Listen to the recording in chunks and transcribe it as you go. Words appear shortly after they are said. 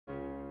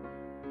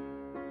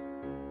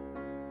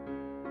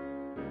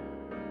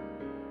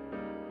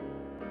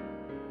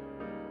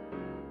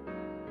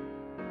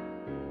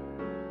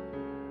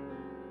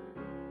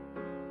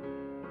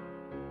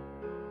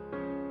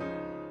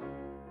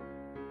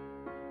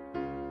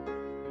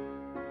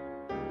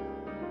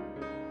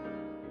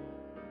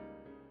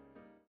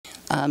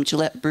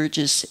Gelett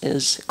Burgess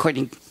is,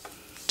 according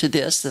to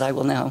this, that I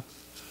will now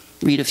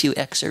read a few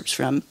excerpts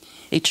from,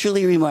 a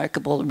truly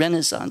remarkable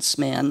Renaissance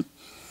man.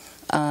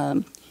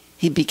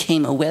 He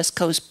became a West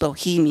Coast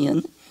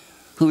bohemian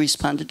who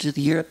responded to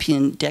the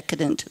European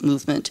Decadent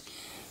movement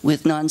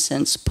with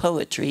nonsense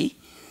poetry.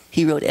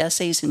 He wrote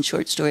essays and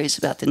short stories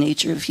about the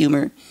nature of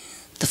humor,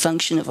 the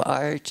function of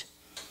art,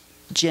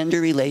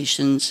 gender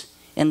relations,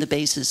 and the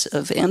basis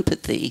of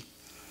empathy,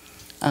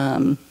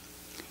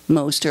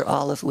 most or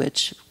all of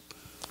which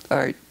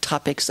are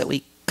topics that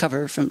we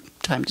cover from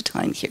time to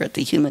time here at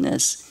the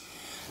Humanist.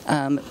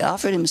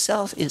 Alfred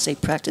himself is a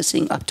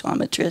practicing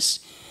optometrist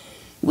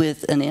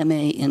with an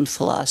MA in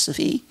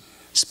philosophy,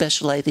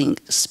 specializing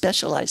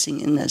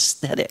in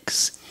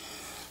aesthetics.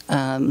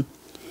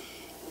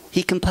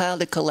 He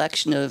compiled a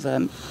collection of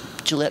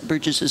Gelett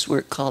Burgess's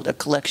work called A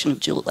Collection of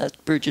Gelett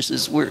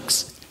Burgess's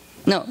Works.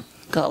 No,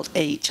 called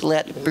A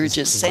Gelett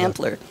Burgess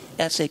Sampler,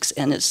 Ethics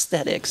and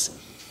Aesthetics,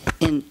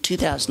 in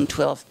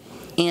 2012,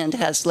 and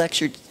has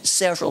lectured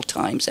several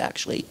times,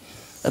 actually,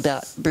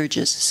 about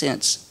Burgess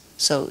since.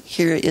 So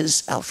here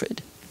is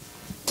Alfred.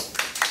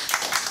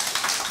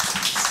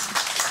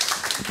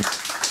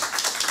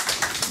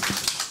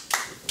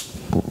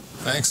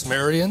 Thanks,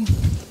 Marion.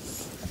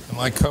 Am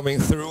I coming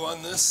through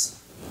on this?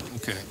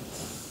 Okay.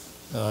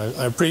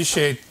 I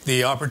appreciate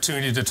the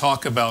opportunity to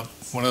talk about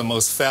one of the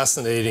most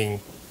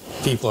fascinating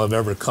people I've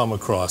ever come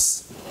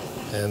across,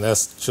 and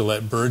that's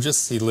Gelett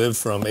Burgess. He lived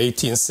from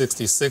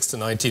 1866 to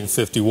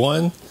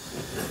 1951.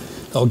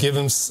 I'll give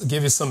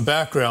you some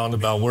background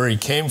about where he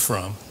came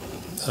from.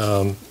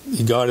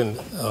 He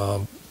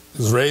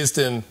was raised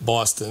in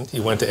Boston. He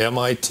went to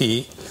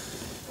MIT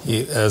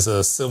as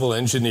a civil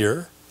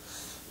engineer.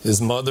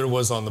 His mother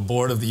was on the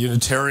board of the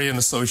Unitarian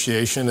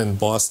Association in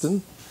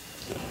Boston.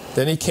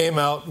 Then he came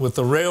out with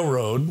the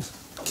railroad,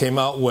 came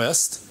out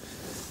west.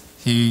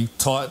 He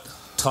taught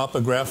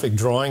topographic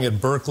drawing at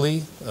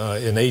Berkeley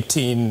in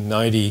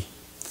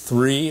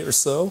 1893 or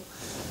so.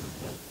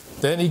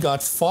 Then he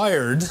got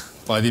fired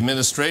by the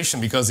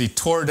administration because he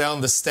tore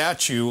down the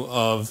statue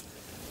of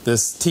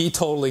this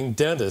teetotaling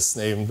dentist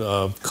named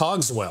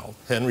Cogswell,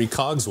 Henry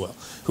Cogswell,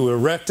 who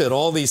erected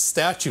all these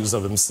statues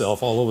of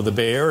himself all over the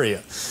Bay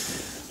Area.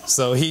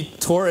 So he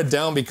tore it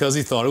down because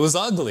he thought it was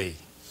ugly,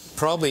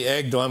 probably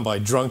egged on by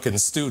drunken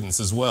students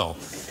as well.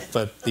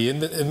 But the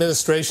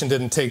administration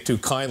didn't take too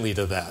kindly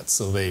to that,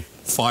 so they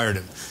fired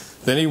him.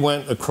 Then he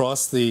went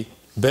across the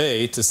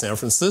bay to San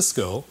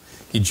Francisco.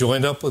 He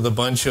joined up with a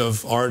bunch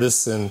of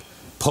artists and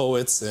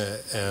poets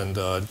and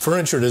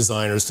furniture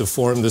designers to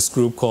form this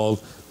group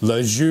called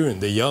Les Jeunes,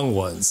 the Young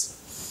Ones,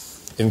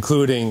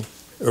 including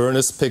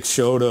Ernest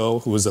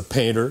Picciotto, who was a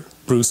painter,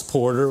 Bruce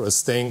Porter, a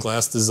stained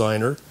glass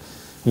designer,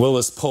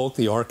 Willis Polk,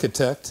 the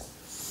architect,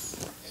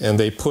 and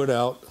they put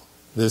out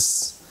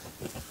this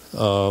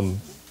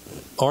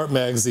art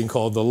magazine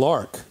called The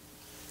Lark,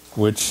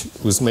 which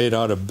was made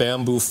out of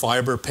bamboo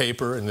fiber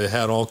paper, and it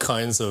had all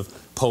kinds of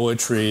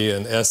poetry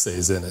and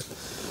essays in it.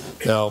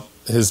 Now,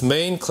 his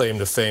main claim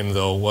to fame,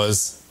 though,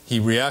 was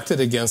he reacted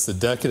against the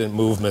decadent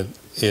movement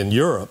in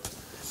Europe.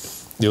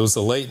 It was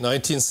the late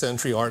 19th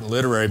century art and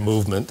literary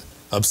movement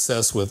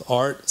obsessed with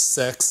art,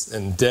 sex,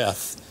 and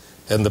death,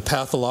 and the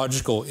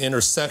pathological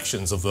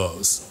intersections of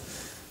those.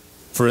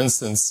 For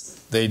instance,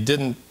 they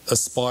didn't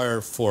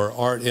aspire for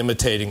art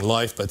imitating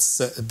life,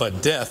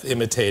 but death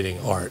imitating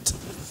art.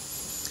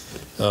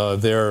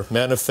 Their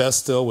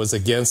manifesto was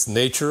Against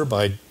Nature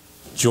by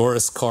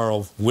Joris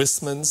Karl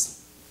Huysmans,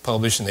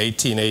 published in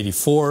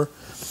 1884.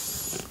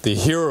 The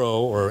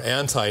hero or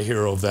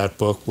anti-hero of that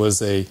book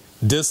was a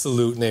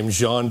dissolute named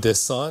Jean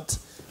Descente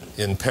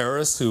in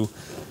Paris, who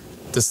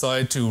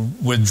decided to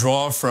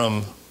withdraw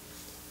from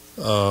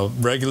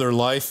regular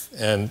life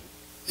and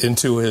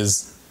into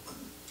his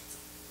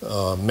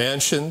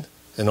mansion,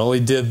 and all he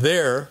did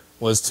there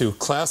was to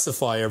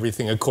classify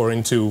everything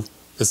according to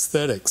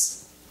aesthetics.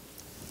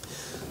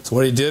 So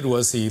what he did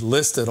was he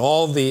listed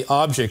all the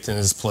objects in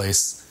his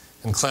place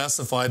and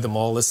classified them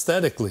all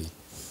aesthetically,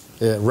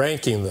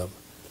 ranking them.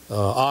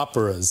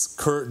 Operas,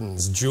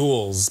 curtains,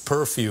 jewels,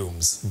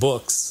 perfumes,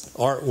 books,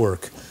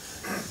 artwork,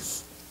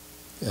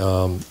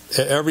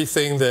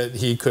 everything that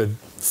he could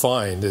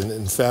find. And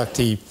in fact,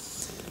 he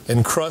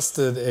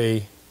encrusted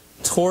a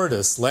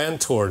tortoise,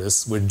 land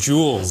tortoise, with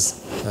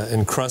jewels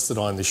encrusted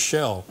on the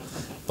shell.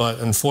 But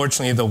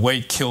unfortunately, the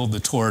weight killed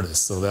the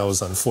tortoise, so that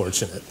was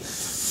unfortunate.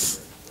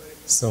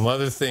 Some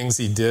other things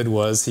he did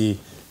was he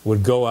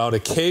would go out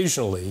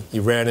occasionally. He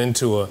ran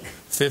into a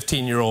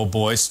 15-year-old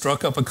boy,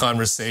 struck up a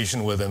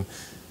conversation with him,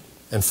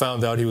 and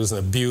found out he was an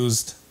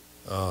abused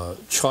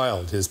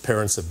child. His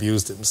parents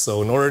abused him.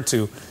 So in order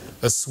to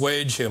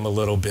assuage him a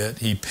little bit,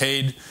 he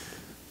paid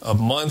a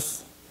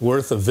month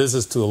worth of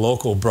visits to a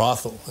local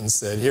brothel and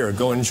said, "Here,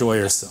 go enjoy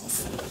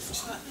yourself."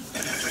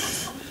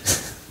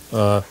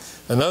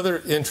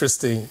 Another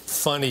interesting,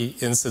 funny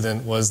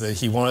incident was that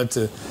he wanted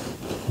to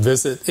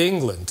visit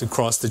England, to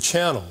cross the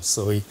Channel.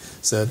 So he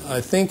said,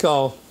 "I think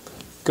I'll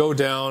go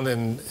down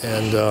and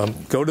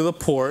go to the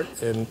port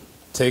and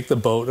take the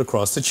boat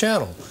across the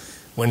Channel."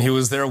 When he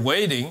was there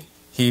waiting,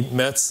 he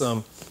met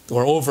some,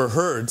 or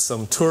overheard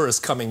some tourists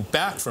coming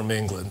back from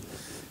England,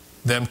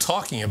 them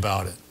talking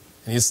about it.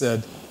 And he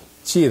said,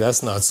 gee,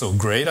 that's not so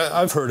great.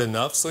 I've heard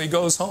enough, so he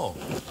goes home.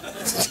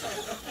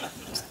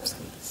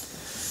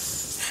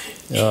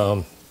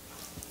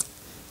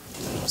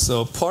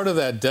 So part of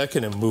that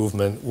decadent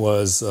movement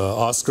was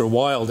Oscar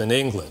Wilde in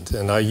England,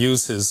 and I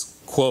use his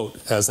quote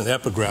as an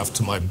epigraph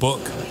to my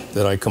book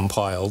that I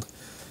compiled.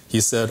 He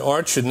said,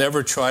 art should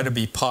never try to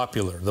be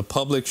popular. The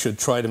public should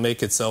try to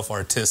make itself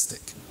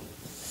artistic.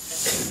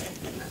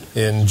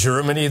 In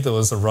Germany, there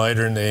was a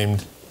writer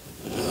named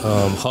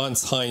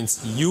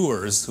Hans-Heinz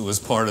Ewers, who was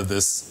part of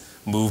this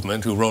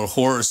movement, who wrote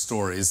horror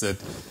stories that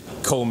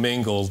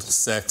commingled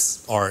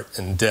sex, art,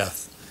 and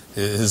death.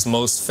 His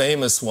most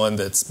famous one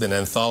that's been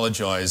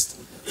anthologized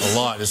a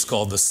lot is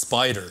called The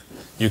Spider.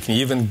 You can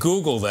even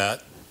Google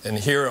that and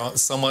hear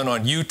someone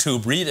on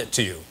YouTube read it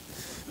to you.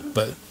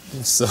 But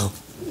so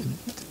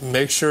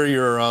make sure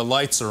your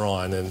lights are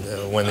on and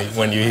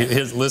when you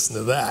listen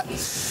to that.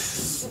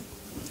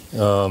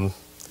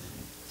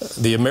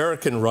 The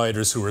American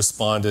writers who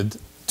responded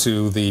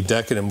to the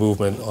decadent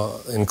movement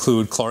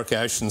include Clark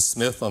Ashton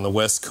Smith on the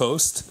West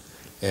Coast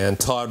and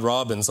Todd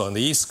Robbins on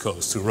the East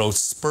Coast, who wrote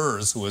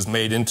Spurs, who was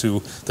made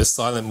into the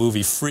silent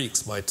movie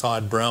Freaks by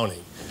Todd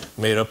Browning,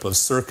 made up of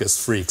circus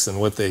freaks and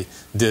what they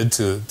did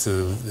to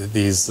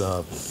these,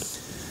 well,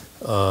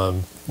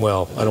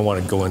 I don't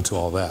want to go into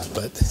all that,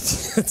 but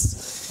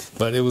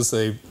it was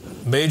a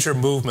major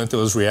movement that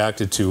was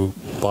reacted to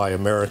by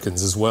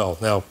Americans as well.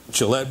 Now,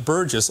 Gelett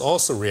Burgess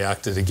also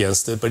reacted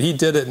against it, but he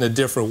did it in a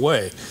different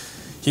way.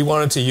 He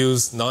wanted to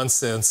use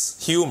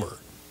nonsense humor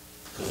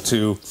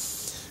to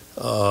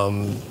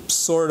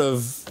sort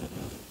of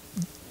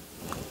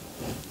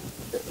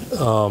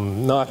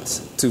not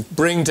to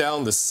bring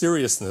down the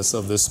seriousness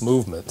of this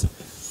movement.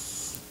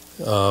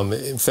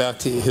 In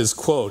fact, his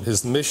quote,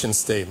 his mission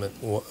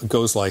statement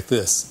goes like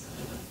this: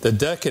 the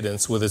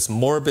decadence with its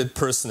morbid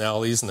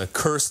personalities and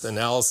accursed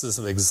analysis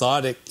of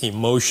exotic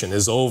emotion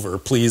is over,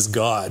 please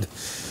God.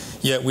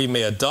 Yet we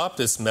may adopt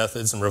its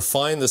methods and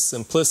refine the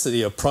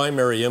simplicity of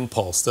primary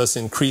impulse, thus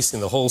increasing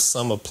the whole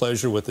sum of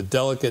pleasure with the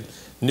delicate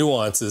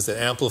nuances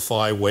that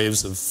amplify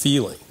waves of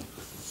feeling.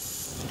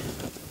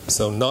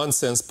 So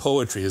nonsense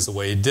poetry is the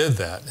way he did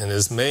that, and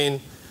his main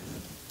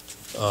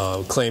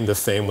claim to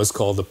fame was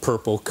called the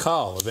Purple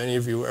Cow. Have any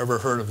of you ever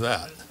heard of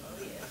that?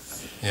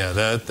 Yeah,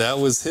 that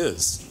was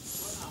his.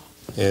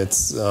 It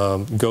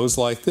goes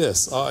like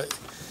this.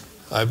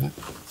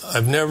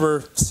 I've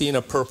never seen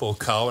a purple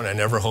cow, and I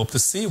never hope to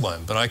see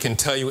one. But I can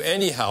tell you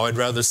anyhow, I'd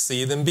rather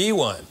see than be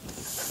one.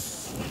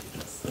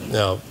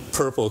 Now,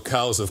 purple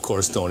cows, of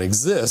course, don't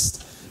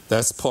exist.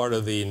 That's part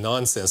of the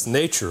nonsense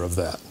nature of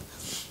that.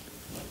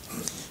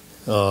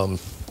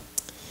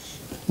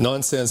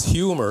 Nonsense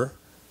humor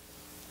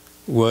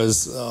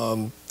was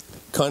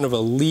kind of a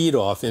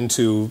lead-off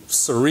into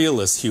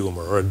surrealist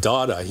humor or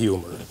Dada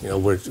humor, you know,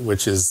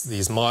 which is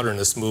these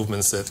modernist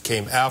movements that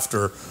came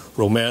after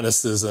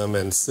Romanticism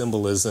and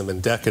symbolism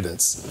and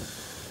decadence.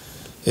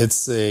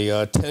 It's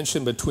a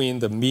tension between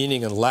the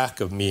meaning and lack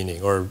of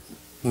meaning, or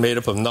made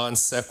up of non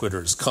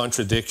sequiturs,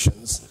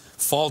 contradictions,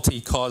 faulty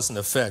cause and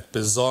effect,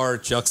 bizarre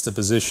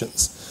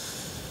juxtapositions.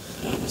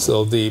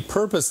 So the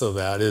purpose of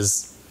that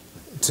is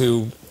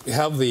to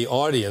have the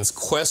audience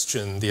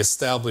question the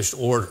established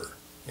order.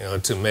 You know,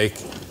 to make,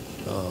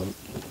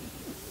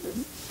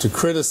 to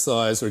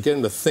criticize or get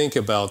them to think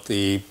about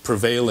the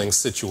prevailing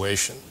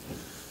situation,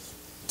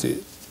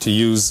 to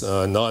use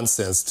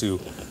nonsense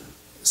to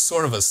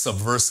sort of a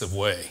subversive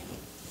way.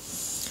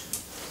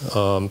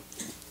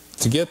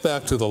 To get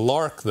back to the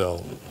Lark,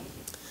 though,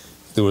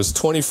 there was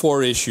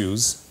 24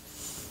 issues,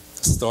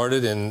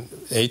 started in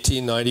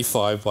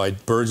 1895 by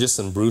Burgess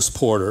and Bruce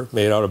Porter,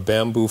 made out of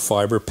bamboo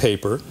fiber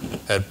paper,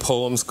 had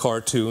poems,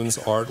 cartoons,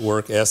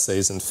 artwork,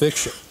 essays, and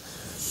fiction.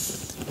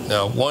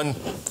 Now, one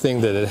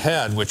thing that it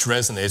had, which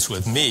resonates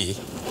with me,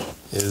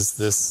 is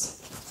this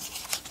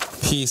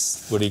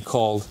piece, what he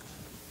called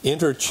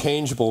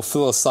interchangeable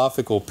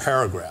philosophical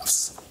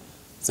paragraphs.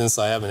 Since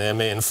I have an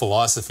MA in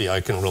philosophy,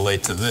 I can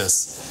relate to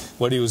this.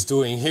 What he was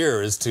doing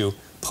here is to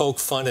poke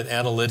fun at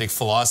analytic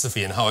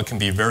philosophy and how it can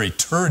be very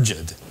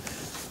turgid.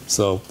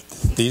 So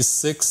these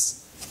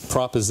 6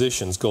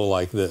 propositions go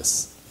like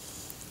this.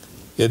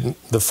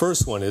 The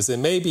first one is, it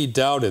may be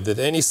doubted that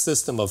any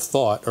system of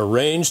thought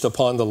arranged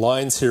upon the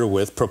lines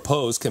herewith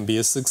proposed can be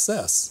a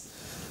success.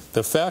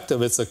 The fact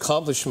of its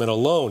accomplishment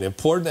alone,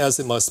 important as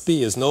it must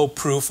be, is no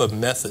proof of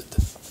method.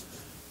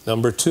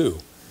 Number 2,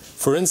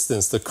 for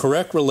instance, the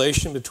correct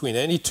relation between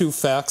any 2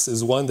 facts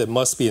is one that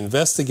must be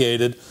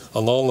investigated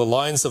along the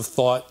lines of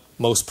thought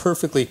most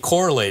perfectly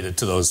correlated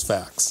to those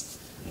facts.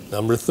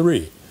 Number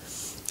 3,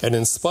 and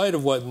in spite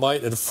of what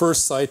might at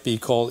first sight be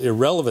called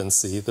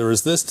irrelevancy, there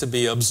is this to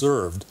be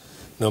observed,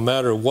 no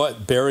matter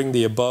what bearing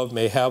the above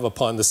may have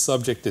upon the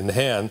subject in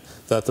hand,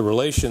 that the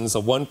relations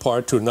of one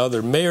part to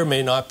another may or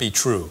may not be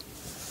true.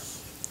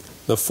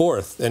 The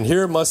 4th, and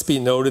here must be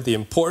noted the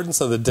importance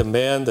of the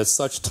demand that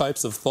such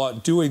types of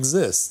thought do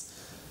exist,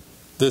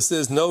 This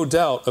is no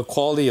doubt a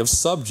quality of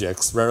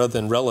subjects rather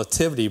than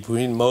relativity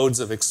between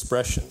modes of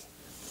expression.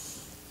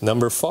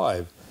 Number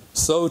 5,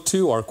 so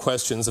too are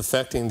questions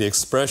affecting the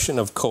expression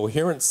of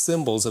coherent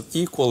symbols of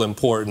equal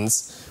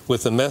importance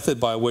with the method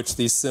by which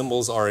these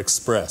symbols are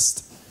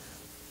expressed.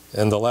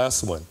 And the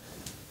last one,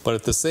 but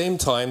at the same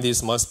time,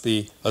 these must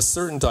be a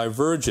certain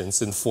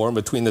divergence in form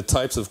between the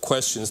types of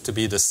questions to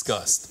be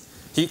discussed.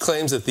 He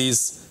claims that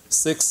these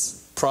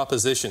 6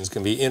 propositions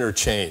can be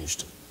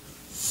interchanged.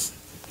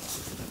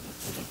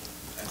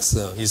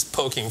 So he's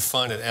poking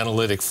fun at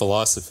analytic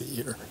philosophy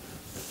here.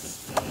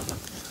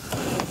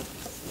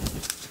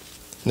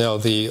 Now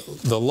the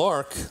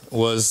lark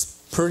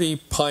was pretty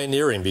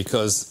pioneering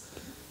because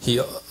he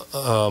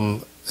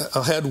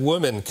had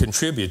women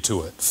contribute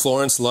to it.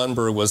 Florence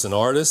Lundberg was an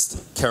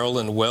artist.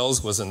 Carolyn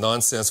Wells was a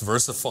nonsense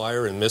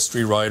versifier and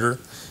mystery writer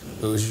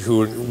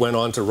who went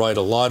on to write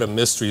a lot of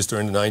mysteries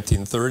during the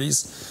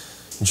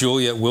 1930s.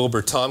 Juliet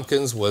Wilbur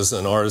Tompkins was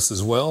an artist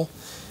as well.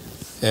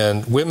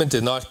 And women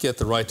did not get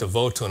the right to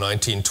vote till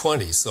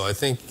 1920. So I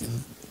think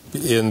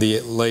in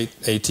the late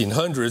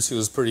 1800s, he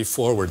was pretty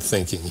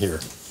forward-thinking here.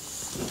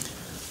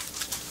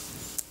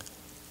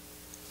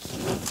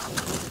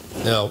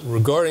 Now,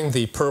 regarding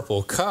the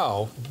purple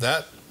cow,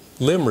 that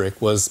limerick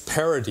was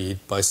parodied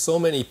by so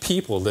many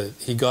people that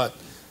he got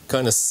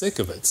kind of sick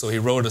of it. So he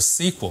wrote a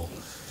sequel.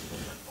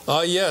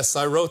 Ah, yes,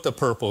 I wrote the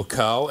purple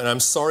cow, and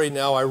I'm sorry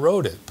now I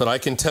wrote it. But I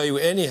can tell you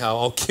anyhow,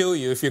 I'll kill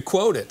you if you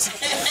quote it.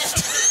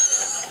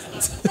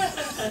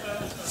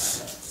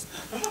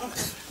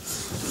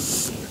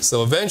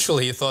 So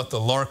eventually he thought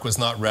the lark was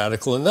not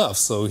radical enough.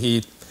 So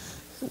he,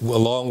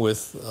 along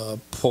with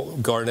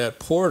Garnett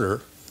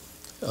Porter,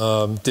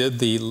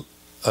 did a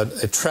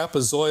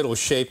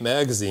trapezoidal-shaped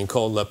magazine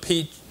called Le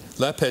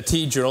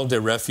Petit Journal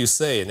des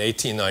Refusés in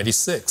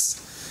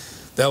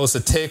 1896. That was a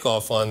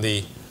takeoff on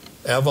the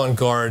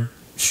avant-garde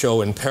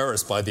show in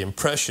Paris by the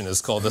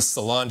Impressionists called the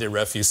Salon des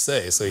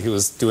Refusés. So he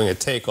was doing a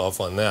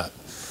takeoff on that.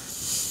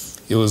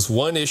 It was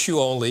one issue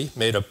only,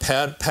 made of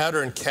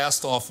pattern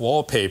cast-off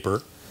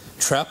wallpaper,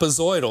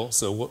 trapezoidal,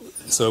 so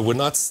it would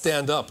not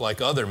stand up like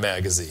other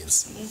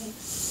magazines.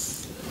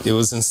 It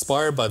was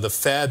inspired by the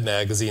fad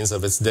magazines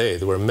of its day.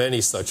 There were many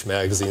such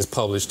magazines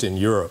published in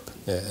Europe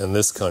and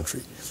this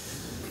country.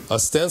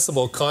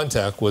 Ostensible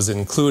contact was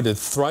included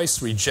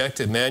thrice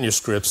rejected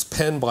manuscripts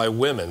penned by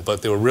women,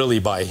 but they were really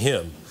by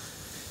him.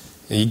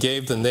 He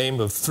gave the name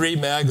of 3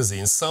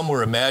 magazines. Some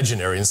were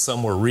imaginary and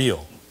some were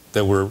real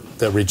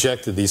that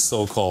rejected these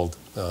so-called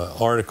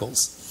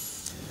articles.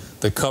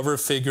 The cover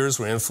figures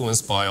were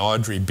influenced by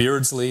Audrey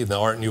Beardsley, the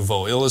Art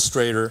Nouveau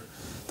illustrator.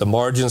 The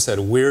margins had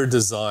weird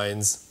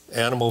designs,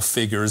 animal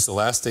figures,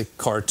 elastic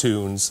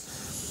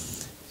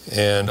cartoons.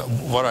 And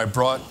what I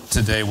brought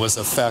today was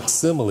a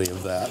facsimile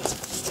of that.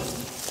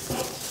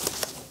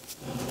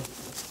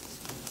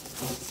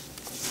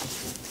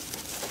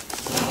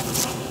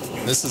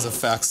 This is a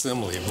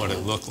facsimile of what it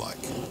looked like.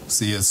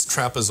 See, it's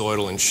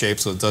trapezoidal in shape,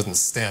 so it doesn't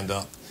stand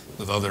up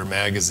with other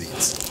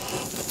magazines.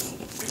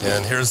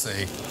 And here's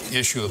the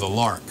issue of the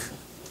Lark.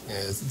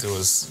 There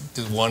was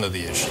one of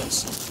the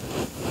issues.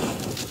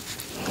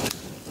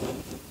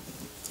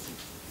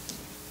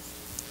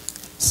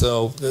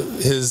 So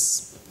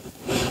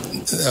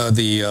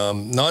the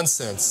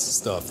nonsense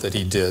stuff that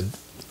he did,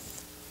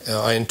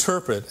 I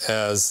interpret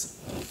as,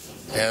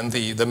 and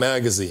the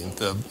magazine,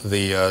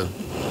 the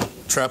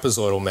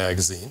trapezoidal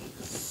magazine,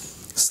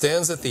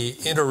 stands at the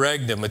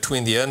interregnum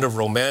between the end of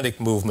romantic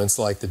movements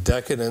like the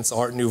Decadence,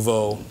 Art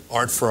Nouveau,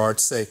 art for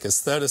art's sake,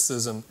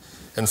 aestheticism,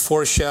 and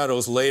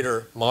foreshadows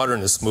later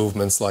modernist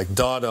movements like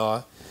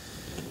Dada,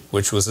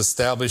 which was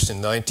established in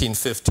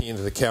 1915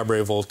 at the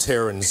Cabaret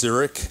Voltaire in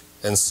Zurich,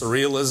 and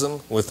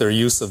Surrealism, with their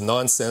use of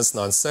nonsense,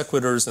 non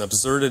sequiturs, and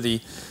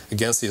absurdity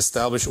against the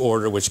established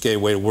order, which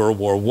gave way to World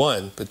War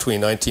I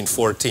between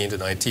 1914 to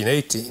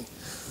 1918.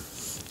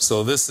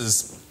 So this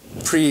is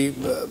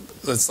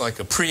it's like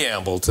a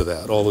preamble to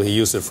that, although he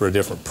used it for a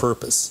different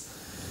purpose.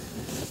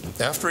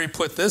 After he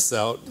put this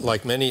out,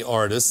 like many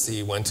artists,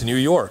 he went to New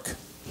York.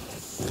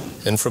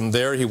 And from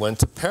there he went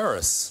to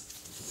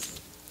Paris.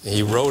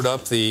 He wrote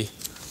up the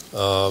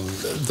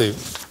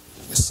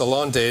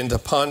Salon des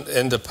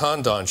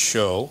Indépendants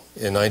show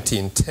in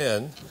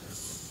 1910.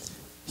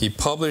 He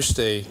published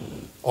an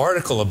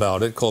article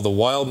about it called The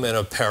Wild Men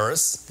of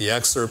Paris, the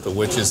excerpt of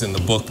which is in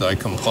the book that I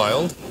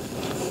compiled,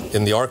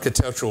 in the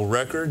Architectural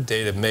Record,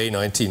 dated May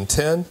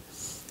 1910.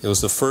 It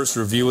was the first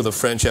review of the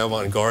French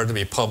avant-garde to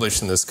be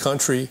published in this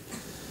country.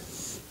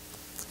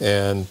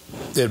 And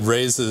it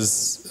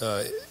raises,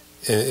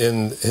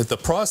 in the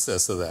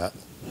process of that,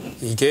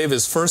 he gave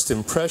his first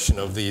impression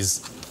of these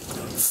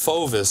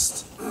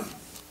Fauvist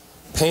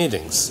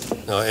paintings.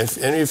 Now, if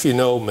any of you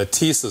know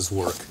Matisse's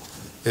work,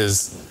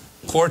 his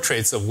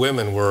portraits of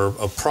women were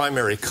of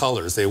primary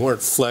colors. They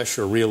weren't flesh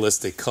or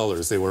realistic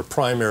colors. They were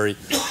primary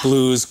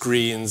blues,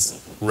 greens,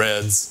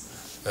 reds.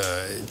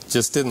 It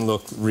just didn't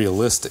look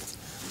realistic.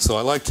 So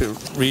I like to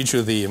read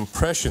you the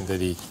impression that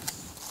he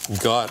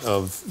got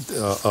of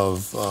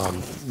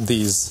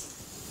these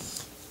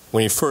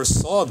when he first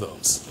saw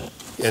those.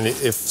 And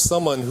if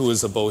someone who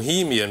is a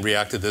bohemian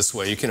reacted this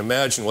way, you can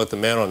imagine what the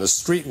man on the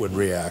street would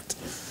react.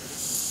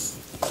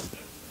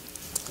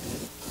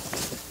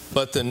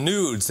 But the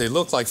nudes, they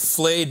look like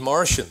flayed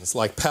Martians,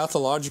 like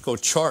pathological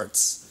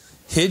charts.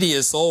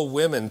 Hideous old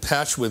women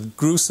patched with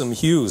gruesome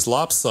hues,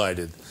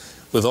 lopsided,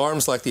 with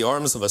arms like the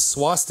arms of a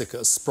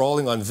swastika,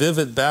 sprawling on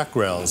vivid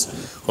backgrounds,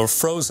 or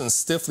frozen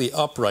stiffly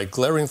upright,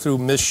 glaring through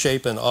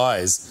misshapen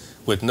eyes,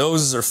 with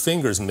noses or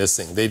fingers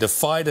missing. They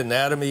defied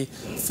anatomy,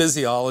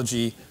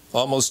 physiology,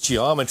 almost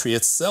geometry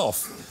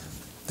itself.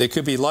 They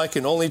could be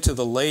likened only to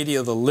the Lady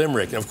of the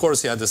Limerick. And of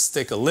course, he had to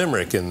stick a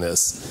limerick in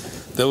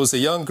this. There was a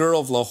young girl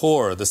of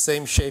Lahore, the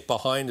same shape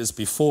behind as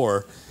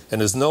before,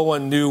 and as no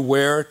one knew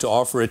where to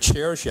offer a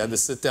chair, she had to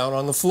sit down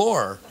on the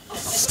floor.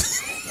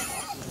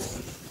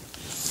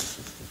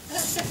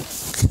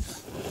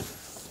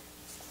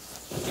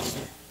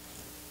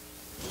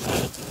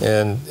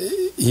 And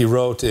he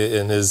wrote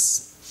in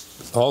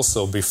his,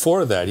 also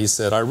before that, he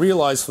said, I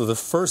realized for the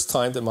first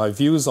time that my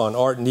views on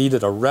art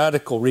needed a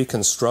radical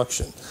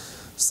reconstruction.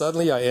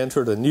 Suddenly I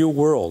entered a new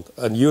world,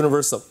 a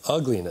universe of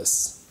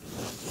ugliness.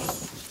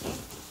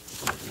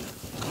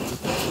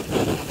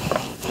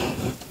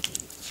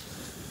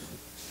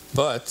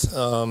 But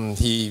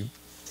he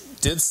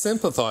did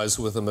sympathize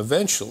with him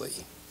eventually.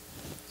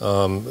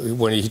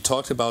 When he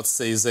talked about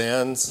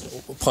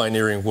Cézanne's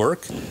pioneering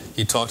work,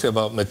 he talked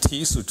about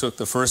Matisse, who took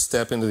the first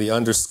step into the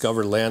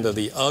undiscovered land of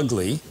the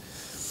ugly.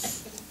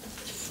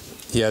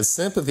 He had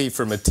sympathy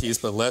for Matisse,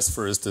 but less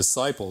for his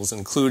disciples,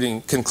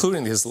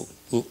 concluding his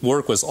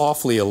work was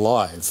awfully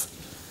alive.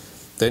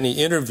 Then he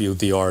interviewed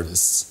the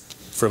artists.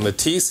 From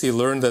Matisse, he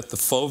learned that the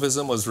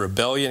Fauvism was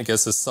rebellion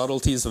against the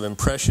subtleties of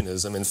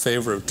Impressionism in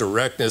favor of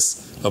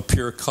directness of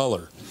pure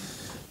color.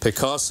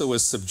 Picasso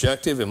was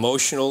subjective,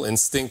 emotional,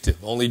 instinctive.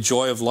 Only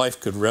joy of life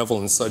could revel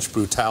in such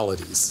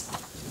brutalities.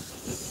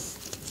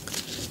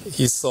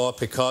 He saw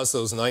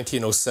Picasso's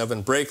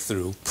 1907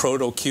 breakthrough,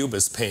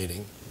 proto-cubist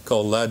painting,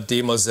 called La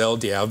Demoiselle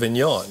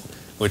d'Avignon,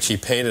 which he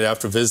painted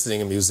after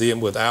visiting a museum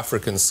with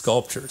African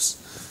sculptures.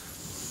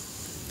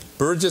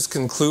 Burgess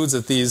concludes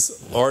that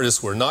these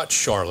artists were not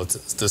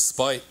charlatans,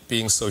 despite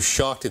being so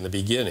shocked in the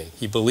beginning.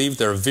 He believed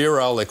their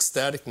virile,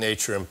 ecstatic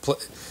nature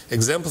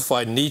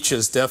exemplified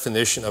Nietzsche's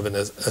definition of an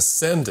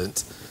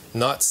ascendant,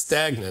 not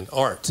stagnant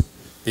art,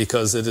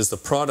 because it is the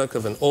product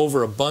of an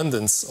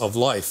overabundance of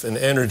life and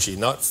energy,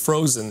 not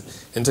frozen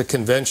into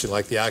convention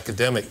like the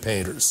academic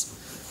painters.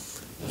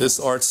 This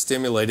art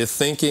stimulated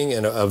thinking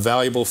and a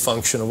valuable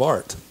function of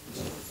art.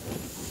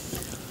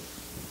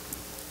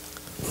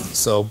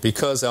 So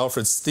because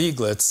Alfred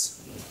Stieglitz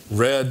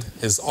read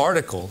his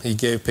article, he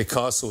gave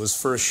Picasso his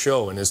first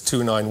show in his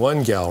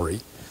 291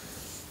 gallery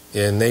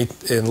in late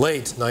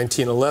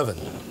 1911.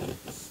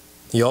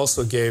 He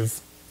also gave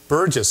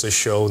Burgess a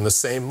show in the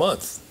same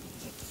month.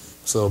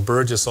 So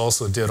Burgess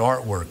also did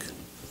artwork.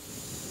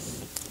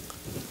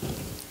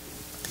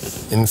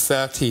 In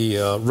fact, he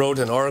wrote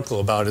an article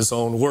about his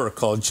own work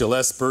called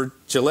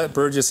Gelett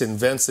Burgess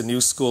Invents a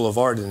New School of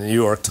Art in the New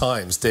York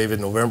Times, dated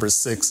November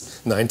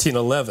 6,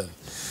 1911.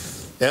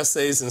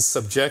 Essays in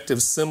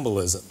subjective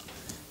symbolism.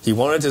 He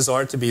wanted his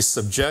art to be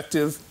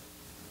subjective,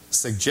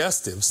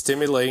 suggestive,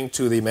 stimulating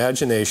to the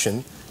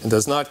imagination, and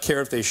does not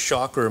care if they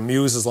shock or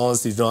amuse as long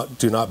as they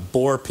do not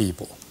bore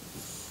people.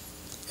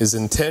 His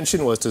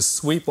intention was to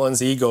sweep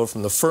one's ego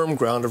from the firm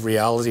ground of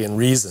reality and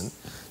reason,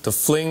 to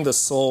fling the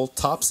soul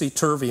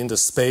topsy-turvy into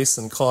space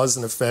and cause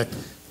and effect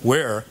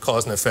where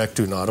cause and effect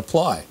do not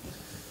apply.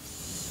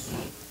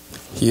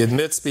 He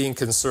admits being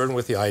concerned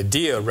with the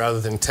idea rather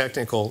than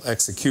technical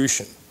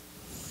execution.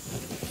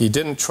 He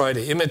didn't try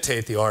to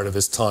imitate the art of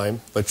his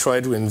time, but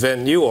tried to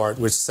invent new art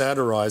which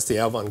satirized the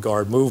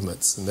avant-garde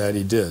movements, and that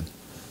he did.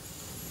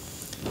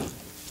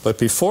 But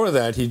before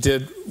that, he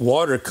did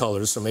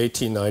watercolors from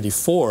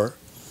 1894.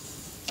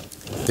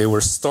 They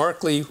were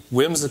starkly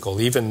whimsical,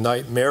 even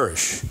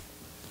nightmarish.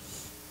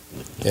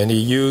 And he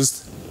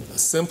used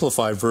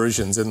simplified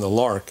versions in the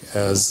Lark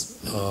as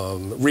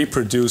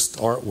reproduced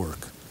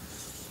artwork.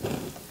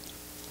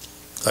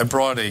 I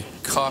brought a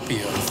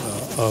copy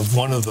of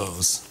one of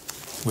those,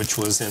 which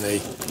was in a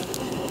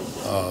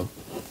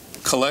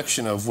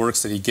collection of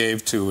works that he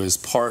gave to his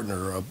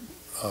partner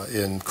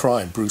in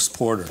crime, Bruce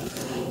Porter.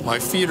 My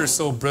feet are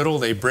so brittle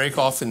they break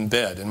off in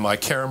bed, and my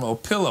caramel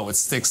pillow, it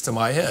sticks to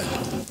my head.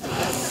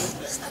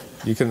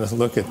 You can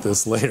look at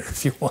this later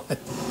if you want.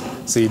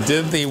 So he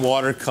did the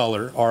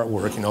watercolor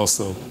artwork and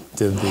also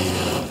did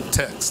the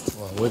text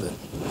along with it.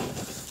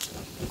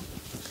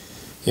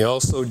 He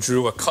also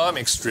drew a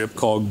comic strip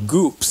called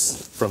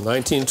Goops from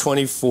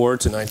 1924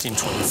 to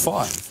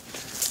 1925.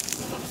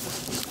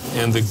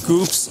 And the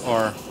Goops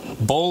are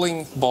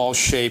bowling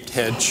ball-shaped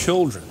head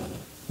children,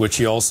 which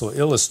he also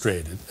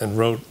illustrated and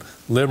wrote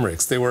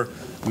limericks. They were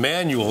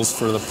manuals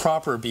for the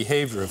proper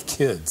behavior of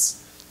kids,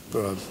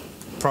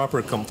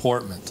 proper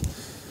comportment.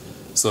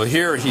 So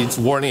here he's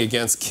warning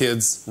against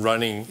kids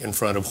running in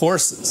front of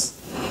horses.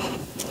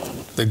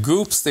 The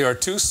Goops, they are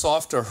too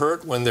soft to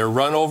hurt when they're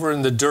run over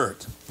in the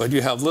dirt, but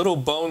you have little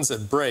bones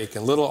that break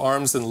and little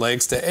arms and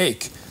legs to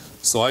ache.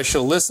 So I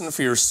shall listen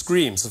for your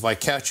screams if I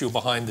catch you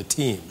behind the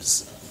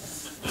teams.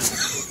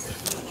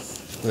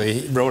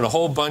 He wrote a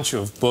whole bunch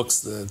of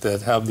books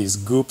that have these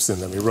goops in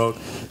them. He wrote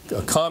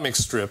a comic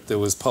strip that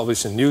was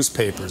published in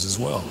newspapers as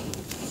well.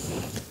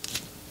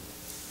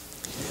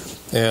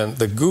 And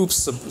the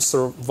goops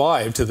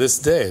survive to this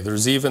day.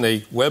 There's even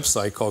a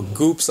website called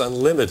Goops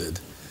Unlimited,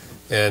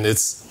 and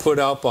it's put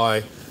out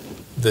by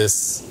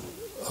this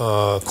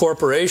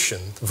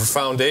corporation, the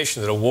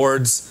foundation that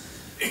awards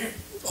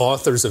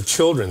authors of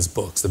children's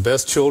books. The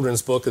best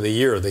children's book of the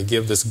year, they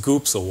give this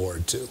Goops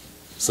Award to.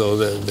 So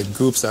the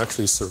Goops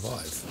actually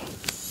survive.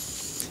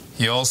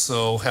 He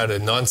also had a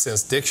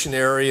nonsense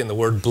dictionary, and the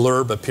word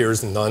blurb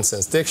appears in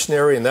nonsense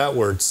dictionary, and that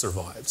word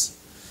survives.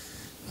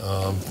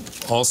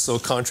 Also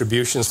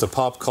contributions to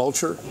pop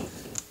culture.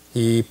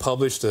 He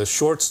published a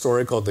short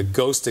story called The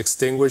Ghost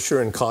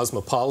Extinguisher in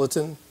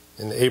Cosmopolitan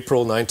in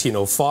April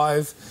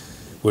 1905,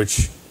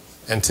 which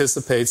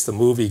anticipates the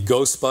movie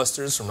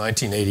Ghostbusters from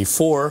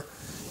 1984.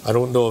 I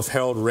don't know if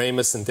Harold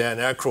Ramis and Dan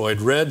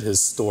Aykroyd read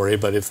his story,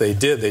 but if they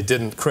did, they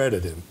didn't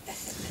credit him.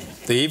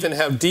 They even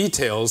have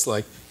details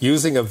like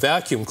using a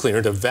vacuum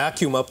cleaner to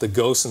vacuum up the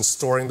ghosts and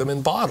storing them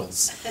in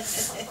bottles.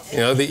 You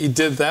know, he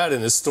did that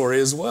in his story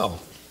as well.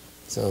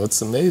 So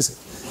it's amazing.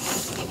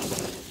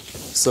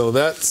 So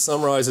that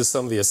summarizes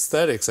some of the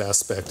aesthetics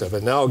aspect of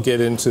it. Now I'll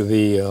get into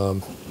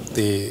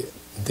the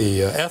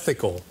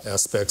ethical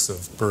aspects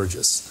of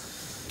Burgess.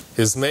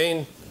 His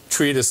main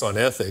treatise on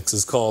ethics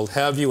is called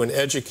Have You an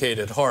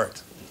Educated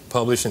Heart,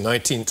 published in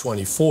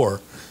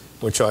 1924,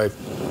 which I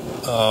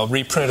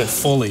reprinted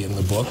fully in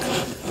the book.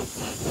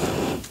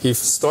 He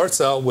starts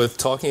out with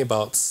talking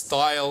about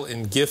style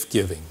in gift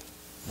giving.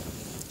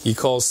 He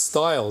calls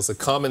styles a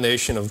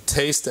combination of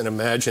taste and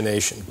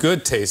imagination,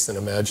 good taste and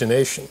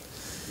imagination.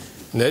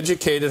 An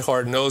educated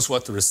heart knows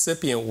what the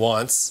recipient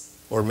wants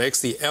or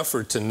makes the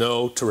effort to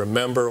know, to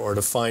remember, or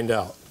to find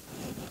out.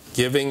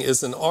 Giving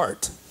is an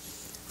art.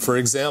 For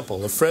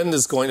example, a friend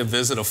is going to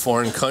visit a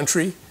foreign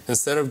country.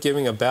 Instead of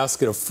giving a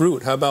basket of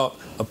fruit, how about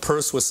a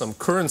purse with some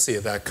currency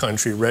of that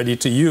country ready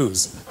to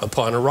use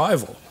upon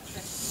arrival?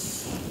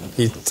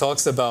 He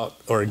talks about,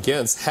 or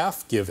against,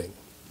 half giving.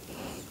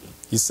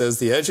 He says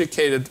the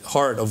educated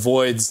heart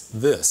avoids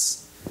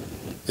this.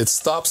 It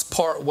stops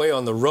part way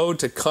on the road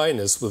to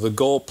kindness with a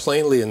goal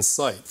plainly in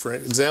sight. For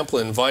example,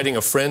 inviting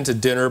a friend to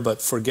dinner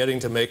but forgetting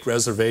to make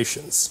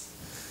reservations.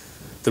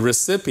 The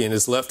recipient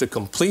is left to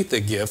complete the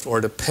gift or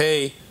to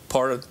pay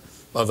part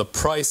of the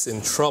price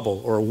in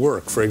trouble or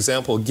work. For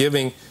example,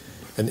 giving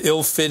an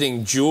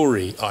ill-fitting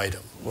jewelry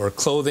item or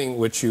clothing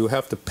which you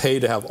have to pay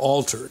to have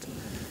altered,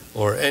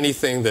 or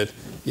anything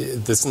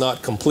that's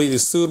not completely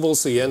suitable,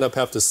 so you end up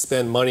having to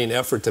spend money and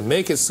effort to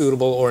make it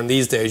suitable, or in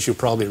these days you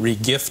probably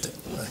re-gift it.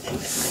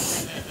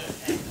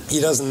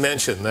 He doesn't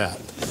mention that.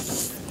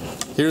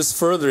 Here's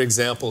further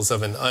examples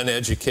of an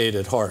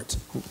uneducated heart.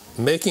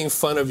 Making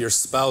fun of your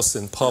spouse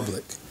in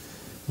public,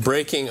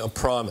 breaking a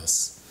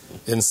promise,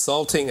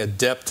 insulting a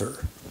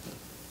debtor,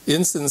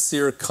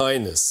 insincere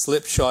kindness,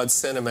 slipshod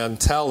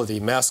sentimentality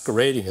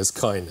masquerading as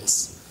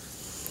kindness.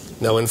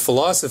 Now in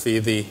philosophy,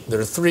 there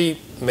are three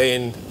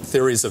main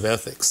theories of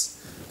ethics.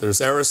 There's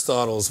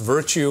Aristotle's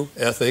virtue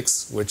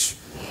ethics, which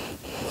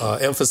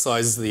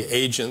emphasizes the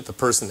agent, the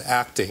person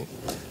acting.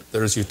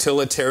 There's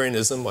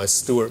utilitarianism by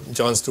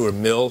John Stuart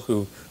Mill,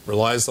 who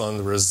relies on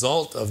the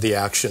result of the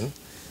action,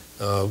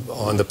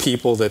 on the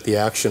people that the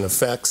action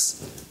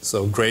affects,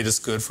 so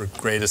greatest good for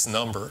greatest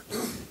number.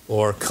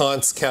 Or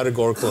Kant's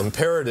categorical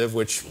imperative,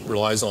 which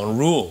relies on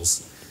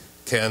rules.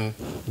 Can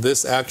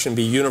this action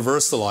be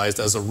universalized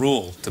as a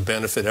rule to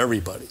benefit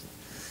everybody?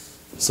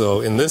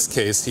 So in this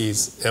case,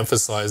 he's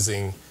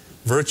emphasizing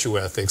virtue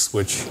ethics,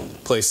 which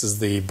places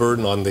the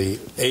burden on the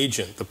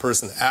agent, the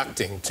person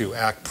acting, to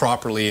act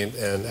properly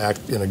and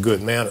act in a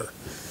good manner.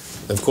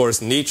 Of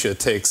course, Nietzsche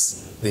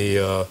takes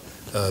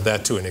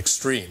that to an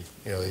extreme.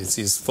 You know,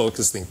 he's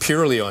focusing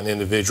purely on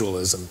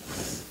individualism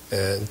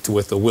and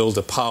with the will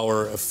to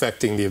power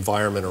affecting the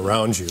environment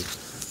around you.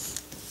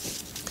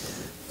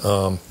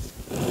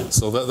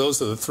 So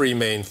those are the three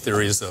main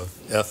theories of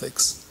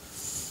ethics.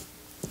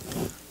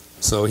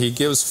 So he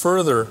gives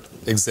further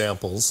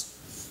examples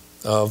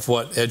of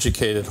what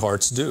educated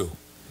hearts do.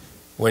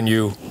 When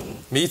you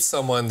meet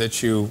someone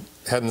that you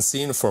hadn't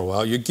seen for a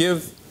while, you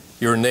give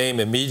your name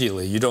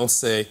immediately. You don't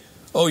say,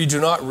 "Oh, you do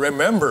not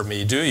remember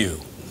me, do you?"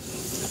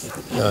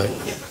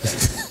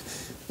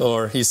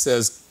 Or he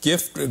says,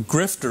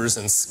 grifters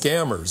and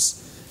scammers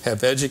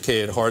have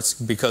educated hearts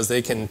because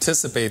they can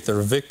anticipate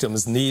their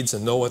victims' needs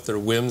and know what their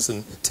whims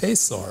and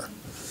tastes are.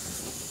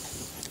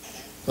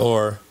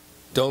 Or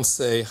don't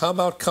say, "How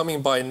about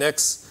coming by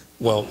next..."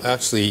 Well,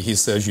 actually, he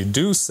says you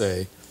do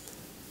say,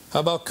 "How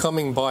about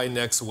coming by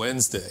next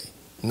Wednesday?"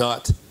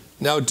 Not,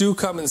 "Now do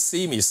come and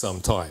see me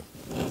sometime."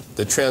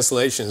 The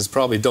translation is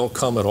probably "don't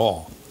come at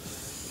all."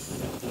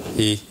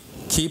 He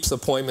keeps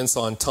appointments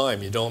on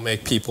time. You don't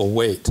make people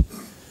wait.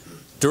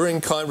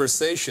 During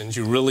conversations,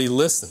 you really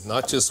listen,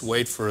 not just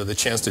wait for the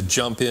chance to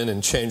jump in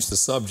and change the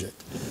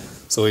subject.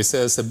 So he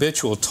says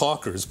habitual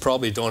talkers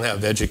probably don't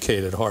have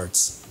educated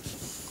hearts.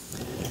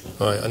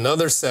 All right,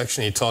 another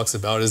section he talks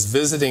about is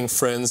visiting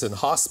friends in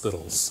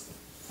hospitals.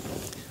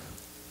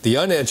 The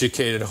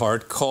uneducated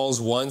heart calls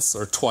once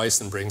or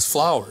twice and brings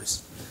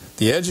flowers.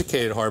 The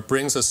educated heart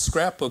brings a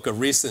scrapbook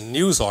of recent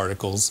news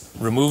articles,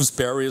 removes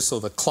barriers so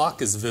the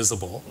clock is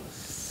visible,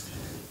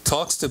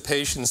 talks to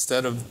patients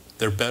instead of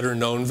their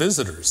better-known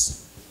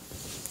visitors.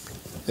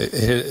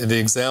 The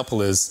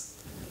example is,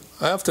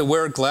 I have to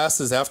wear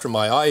glasses after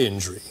my eye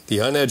injury. The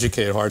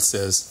uneducated heart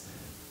says,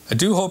 I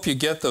do hope you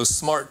get those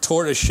smart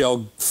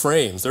tortoiseshell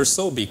frames. They're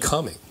so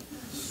becoming.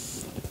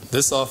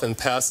 This often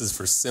passes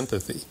for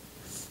sympathy.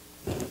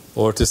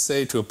 Or to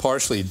say to a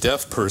partially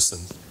deaf person,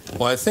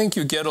 well, I think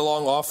you get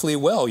along awfully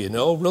well, you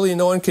know. Really,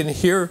 no one can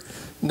hear,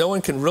 no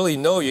one can really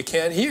know you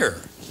can't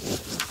hear.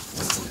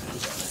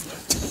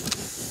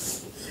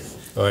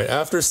 All right,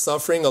 after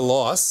suffering a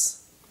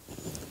loss,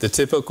 the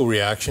typical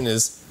reaction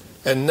is,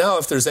 and now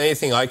if there's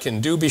anything I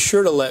can do, be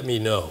sure to let me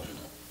know.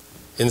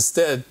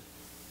 Instead,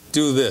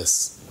 do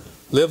this.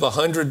 Leave a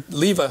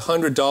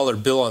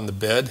 $100 bill on the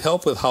bed,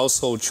 help with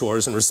household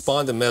chores, and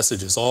respond to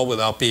messages, all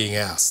without being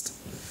asked.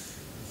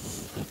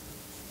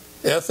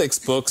 Ethics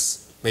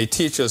books may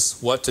teach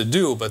us what to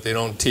do, but they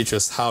don't teach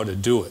us how to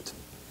do it.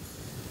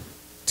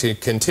 To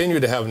continue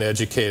to have an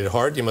educated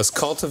heart, you must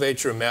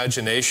cultivate your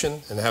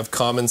imagination and have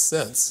common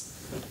sense.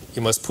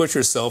 You must put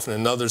yourself in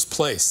another's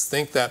place,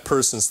 think that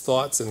person's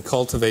thoughts, and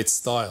cultivate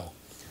style.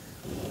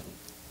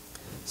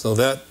 So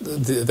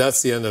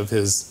that's the end of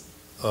his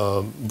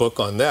book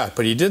on that.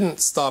 But he didn't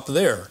stop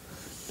there.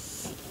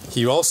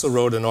 He also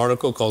wrote an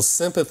article called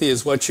Sympathy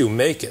is What You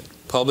Make It,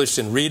 published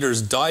in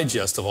Reader's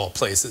Digest of all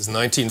places,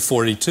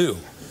 1942.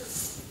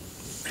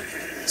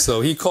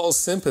 So he calls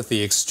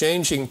sympathy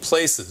exchanging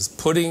places,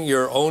 putting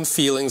your own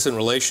feelings in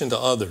relation to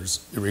others.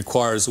 It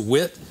requires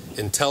wit,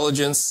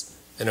 intelligence,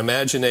 and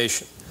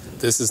imagination.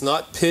 This is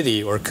not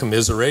pity or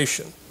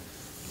commiseration.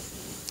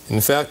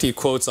 In fact, he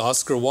quotes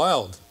Oscar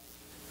Wilde,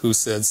 who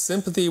said,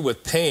 sympathy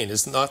with pain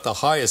is not the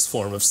highest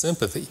form of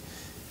sympathy.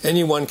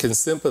 Anyone can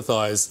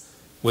sympathize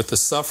with the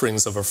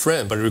sufferings of a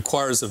friend, but it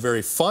requires a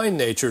very fine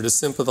nature to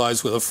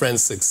sympathize with a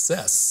friend's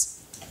success.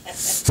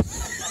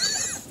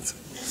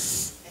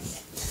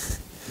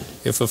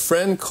 If a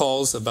friend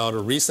calls about a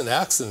recent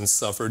accident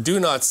suffered, do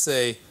not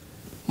say,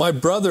 my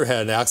brother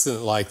had an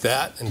accident like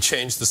that, and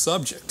change the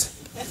subject.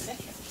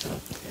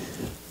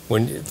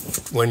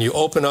 When you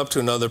open up to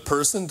another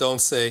person,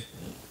 don't say,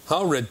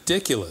 how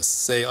ridiculous.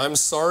 Say, I'm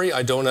sorry,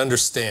 I don't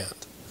understand.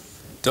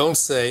 Don't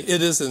say,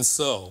 it isn't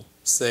so.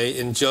 Say,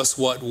 in just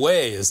what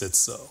way is it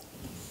so?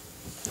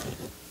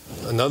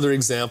 Another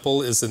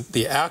example is that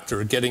the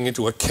actor getting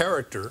into a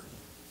character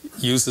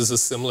uses a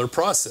similar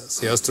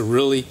process. He has to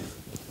really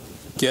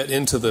get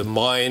into the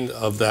mind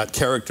of that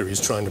character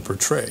he's trying to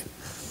portray.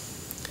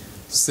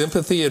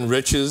 Sympathy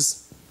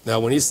enriches.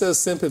 Now, when he says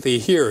sympathy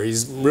here,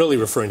 he's really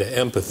referring to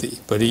empathy,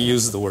 but he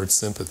uses the word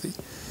sympathy.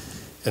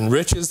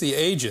 Enriches the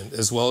agent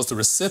as well as the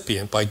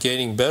recipient by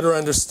gaining better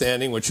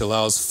understanding, which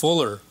allows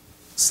fuller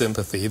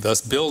sympathy,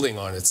 thus building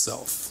on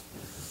itself.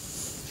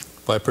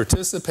 By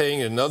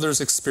participating in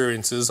others'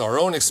 experiences, our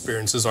own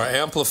experiences are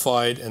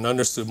amplified and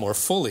understood more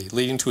fully,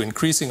 leading to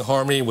increasing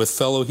harmony with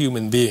fellow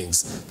human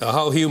beings. Now,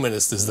 how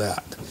humanist is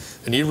that?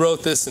 And he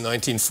wrote this in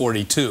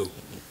 1942,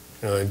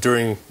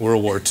 during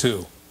World War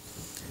II.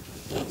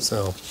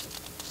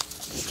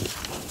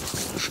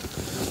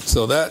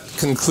 So that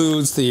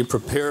concludes the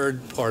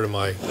prepared part of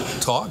my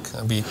talk.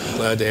 I'd be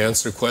glad to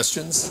answer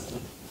questions.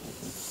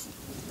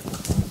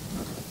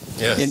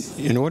 Yes.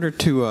 In order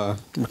to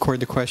record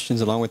the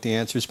questions along with the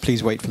answers,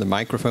 please wait for the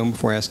microphone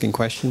before asking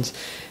questions.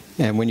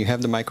 And when you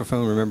have the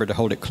microphone, remember to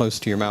hold it close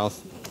to your mouth.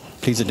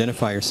 Please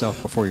identify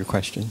yourself before your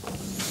question.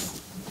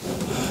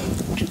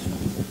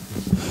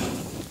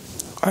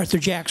 Arthur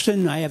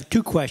Jackson, I have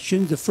two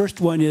questions. The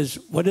first one is,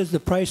 what is the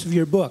price of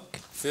your book?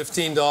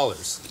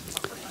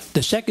 $15.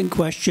 The second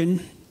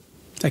question,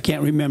 I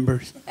can't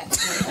remember.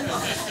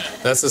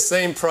 That's the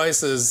same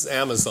price as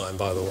Amazon,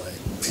 by the way.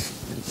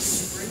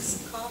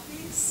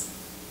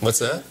 What's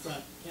that?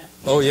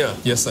 Oh, yeah.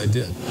 Yes, I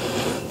did.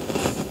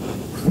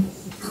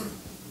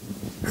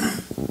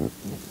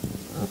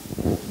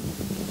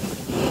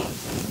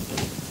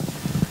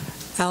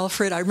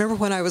 Alfred, I remember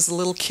when I was a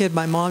little kid,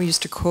 my mom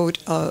used to quote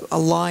a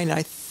line.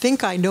 I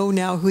think I know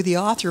now who the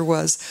author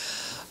was.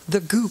 The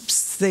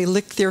goops, they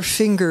lick their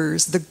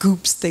fingers. The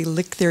goops, they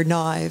lick their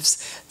knives.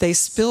 They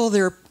spill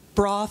their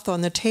broth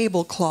on the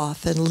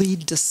tablecloth and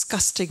lead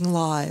disgusting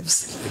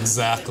lives.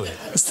 Exactly.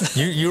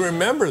 You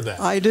remember that?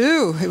 I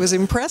do. It was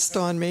impressed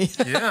on me.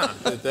 Yeah,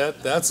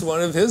 that's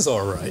one of his,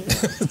 all right.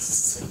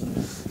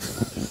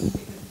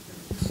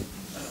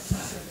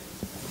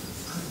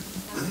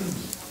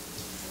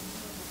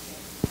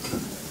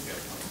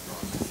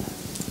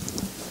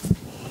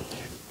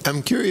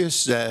 I'm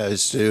curious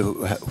as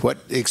to what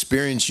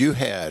experience you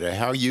had,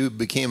 how you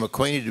became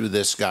acquainted with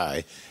this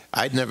guy.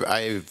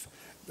 I've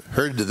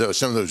heard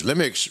some of those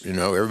limericks,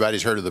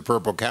 everybody's heard of the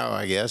Purple Cow,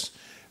 I guess.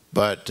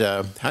 But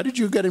how did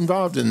you get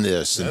involved in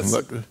this?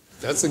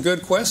 That's a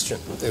good question.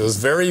 It was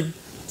very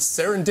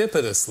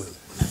serendipitously.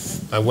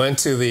 I went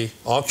to the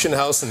auction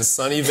house in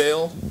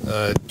Sunnyvale,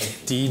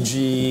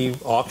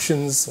 DG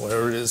Auctions,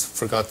 whatever it is,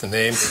 forgot the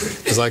name,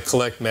 because I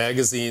collect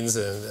magazines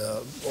and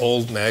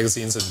old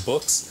magazines and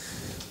books.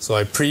 So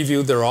I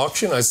previewed their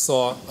auction. I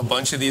saw a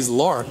bunch of these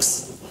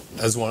larks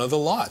as one of the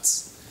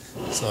lots.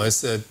 So I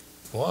said,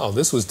 wow,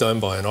 this was done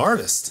by an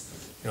artist.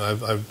 You know,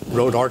 I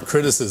wrote art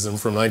criticism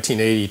from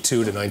 1982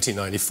 to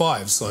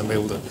 1995, so I'm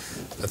able to,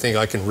 I think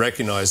I can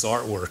recognize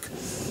artwork.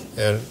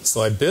 And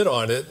so I bid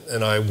on it,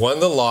 and I won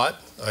the lot.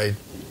 I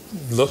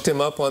looked him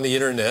up on the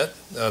internet.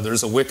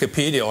 There's a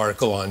Wikipedia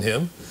article on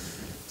him.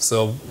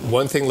 So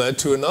one thing led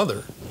to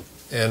another.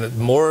 And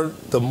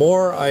the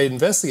more I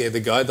investigated the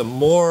guy, the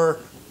more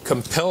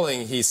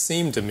compelling he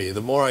seemed to me.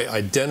 The more I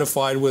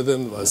identified with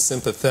him, was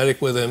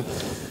sympathetic with him.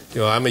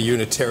 You know, I'm a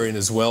Unitarian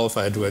as well, if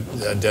I had to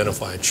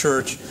identify a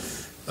church.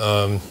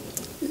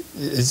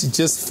 It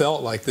just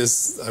felt like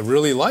this, I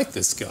really liked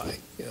this guy.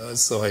 You know,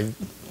 so I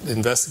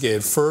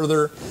investigated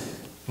further.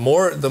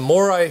 The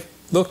more I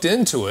looked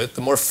into it,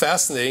 the more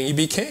fascinating he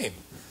became.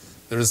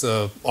 There's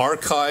an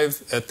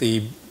archive at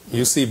the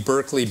UC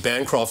Berkeley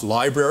Bancroft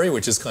Library,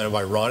 which is kind of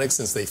ironic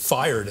since they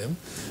fired him.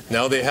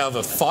 Now they have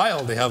a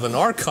file, they have an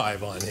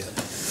archive on him.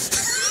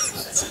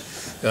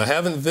 I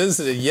haven't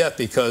visited yet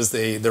because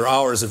their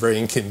hours are very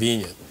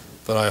inconvenient,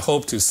 but I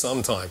hope to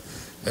sometime.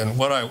 And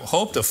what I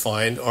hope to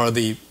find are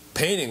the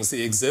paintings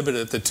they exhibit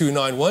at the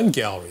 291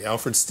 Gallery,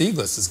 Alfred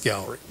Stieglitz's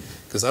gallery,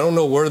 because I don't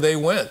know where they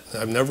went.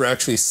 I've never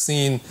actually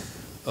seen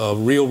a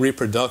real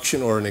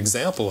reproduction or an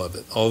example of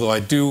it, although I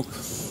do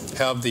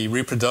have the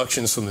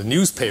reproductions from the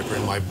newspaper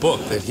in my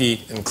book that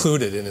he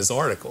included in his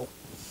article.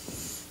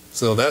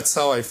 So that's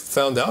how I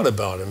found out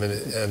about him, and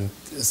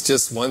it's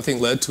just one thing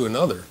led to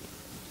another.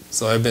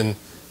 So I've been,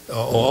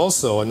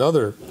 also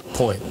another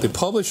point, the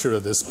publisher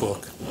of this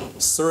book,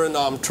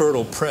 Suriname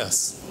Turtle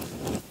Press,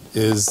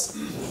 is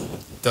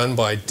done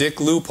by Dick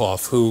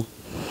Lupoff, who,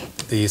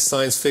 the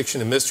science fiction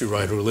and mystery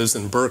writer who lives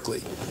in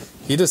Berkeley.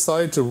 He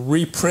decided to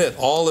reprint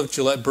all of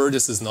Gelett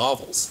Burgess's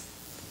novels.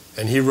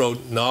 And he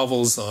wrote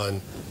novels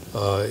on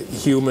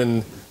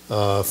human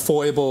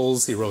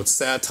foibles, he wrote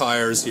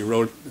satires, he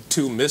wrote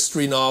 2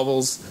 mystery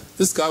novels.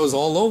 This guy was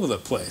all over the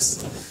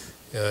place.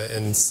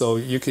 And so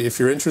if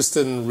you're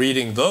interested in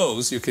reading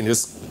those, you can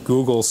just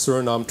Google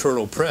Suriname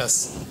Turtle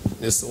Press,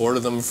 just order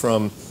them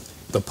from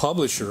the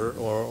publisher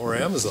or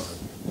Amazon.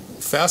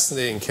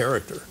 Fascinating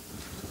character.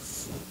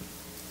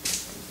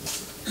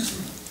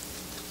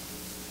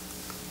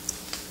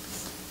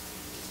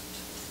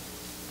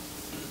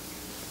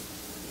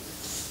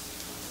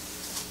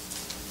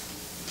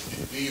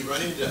 Do you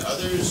run into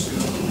others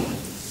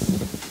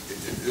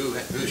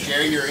who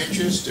share your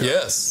interest? Or?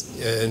 Yes,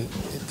 and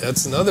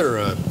that's another.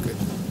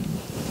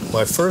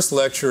 I first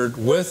lectured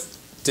with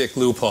Dick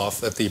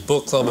Lupoff at the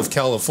Book Club of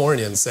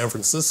California in San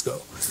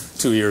Francisco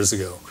 2 years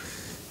ago.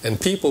 And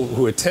people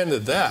who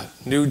attended that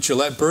knew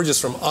Gelett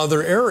Burgess from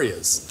other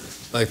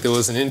areas. Like there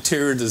was an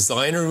interior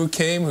designer who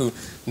came who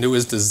knew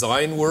his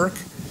design work,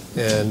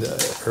 and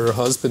her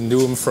husband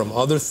knew him from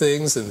other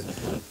things, and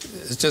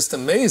it's just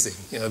amazing.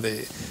 You know,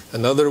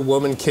 another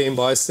woman came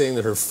by saying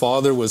that her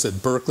father was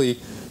at Berkeley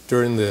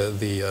during the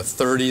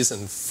 30s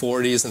and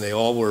 40s, and they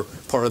all were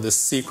part of this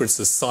secret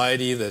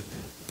society that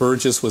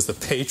Burgess was the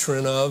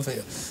patron of.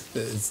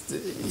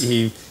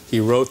 He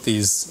wrote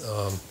these.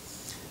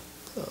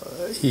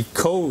 He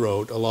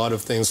co-wrote a lot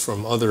of things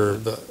from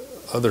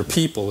other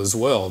people as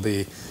well.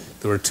 There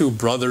were 2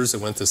 brothers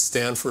that went to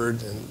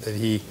Stanford and that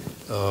he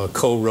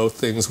co-wrote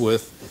things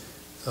with.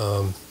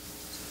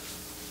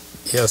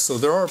 Yeah, so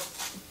there are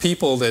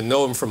people that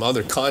know him from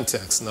other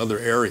contexts and other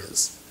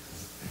areas.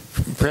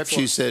 Perhaps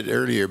you said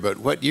earlier, but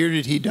what year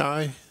did he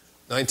die?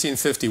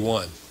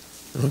 1951.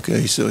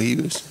 Okay, so he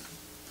was...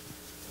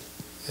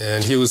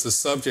 And he was the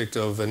subject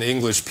of an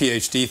English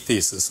PhD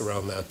thesis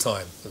around that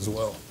time as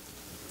well.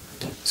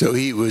 So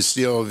he was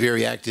still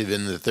very active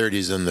in the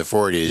 30s and the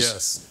 40s.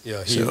 Yes,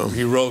 yeah. He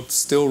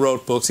still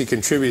wrote books. He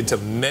contributed to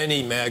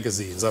many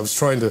magazines. I was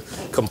trying to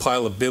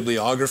compile a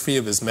bibliography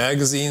of his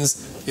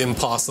magazines.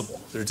 Impossible.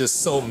 There are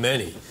just so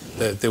many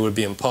that it would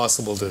be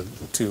impossible to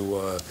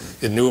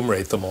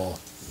enumerate them all.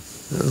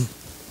 Oh.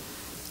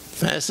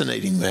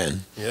 Fascinating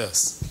man.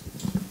 Yes.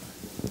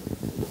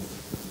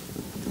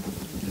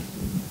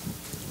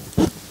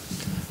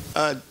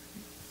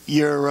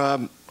 Your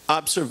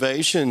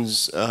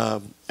observations,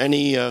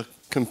 any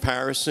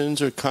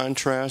comparisons or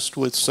contrast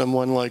with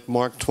someone like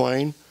Mark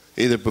Twain,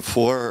 either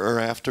before or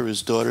after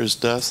his daughter's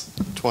death,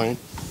 Twain?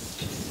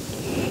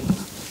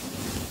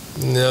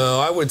 No,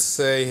 I would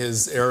say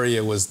his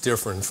area was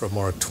different from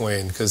Mark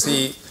Twain because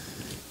he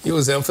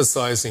was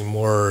emphasizing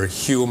more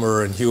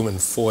humor and human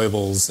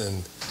foibles,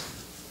 and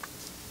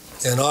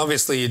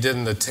obviously he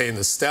didn't attain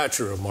the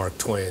stature of Mark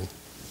Twain.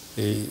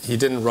 He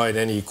didn't write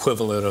any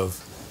equivalent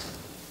of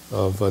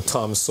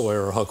Tom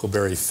Sawyer or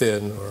Huckleberry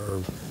Finn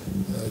or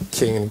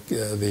King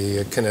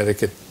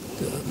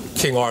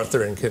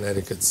Arthur in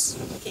Connecticut's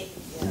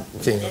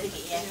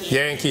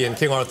Yankee and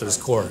King Arthur's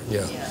Court.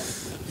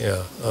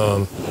 Yeah.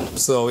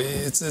 So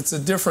it's a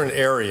different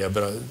area,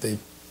 but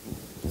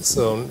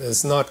So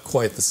it's not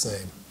quite the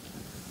same.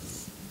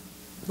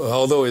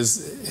 Although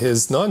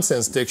his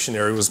nonsense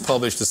dictionary was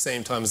published the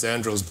same time as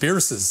Andros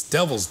Bierce's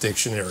Devil's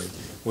Dictionary,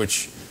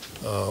 which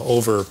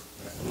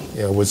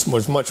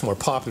was much more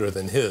popular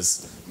than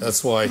his.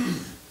 That's why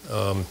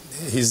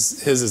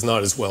his is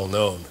not as well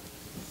known.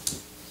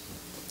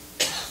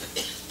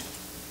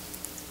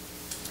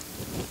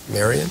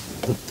 Marion?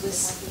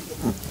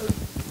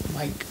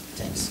 Mike,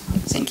 thanks.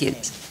 Thank you.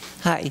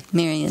 Hi,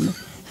 Marion.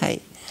 Hi.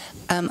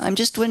 I'm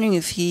just wondering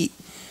if he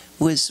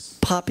was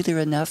popular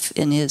enough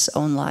in his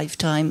own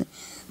lifetime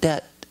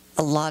that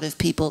a lot of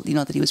people,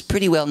 that he was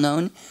pretty well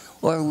known,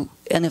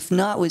 and if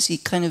not, was he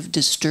kind of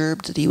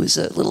disturbed that he was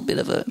a little bit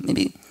of a,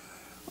 maybe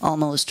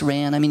almost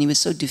ran? I mean, he was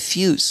so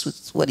diffuse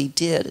with what he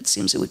did, it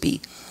seems it would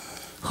be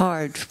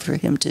hard for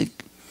him to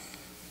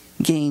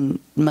gain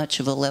much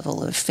of a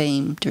level of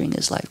fame during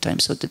his lifetime.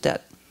 So did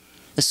that,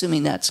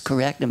 assuming that's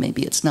correct, and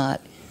maybe it's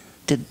not,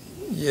 did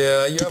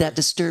that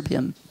disturb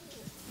him?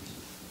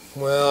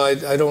 Well,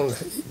 I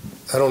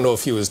don't know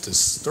if he was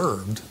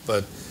disturbed,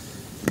 but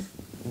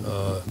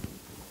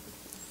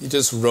he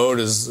just wrote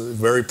as a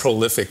very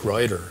prolific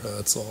writer,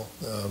 that's all.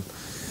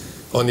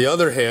 On the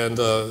other hand,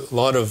 a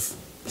lot of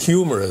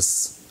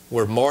humorists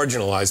were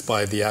marginalized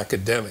by the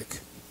academic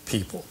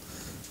people.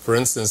 For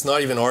instance,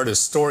 not even art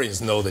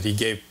historians know that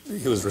he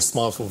was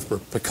responsible for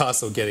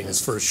Picasso getting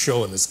his first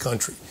show in this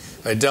country.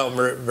 I doubt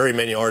very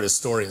many art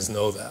historians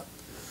know that.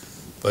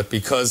 But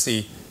because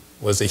he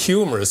was a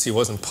humorist, he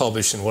wasn't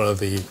published in one of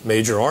the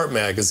major art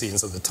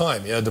magazines of the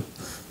time. He had to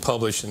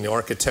publish in the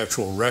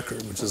Architectural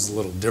Record, which is a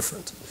little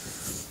different.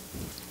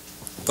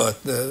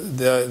 But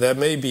that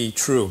may be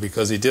true,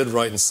 because he did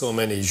write in so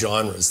many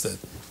genres that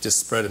just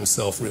spread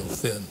himself real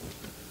thin.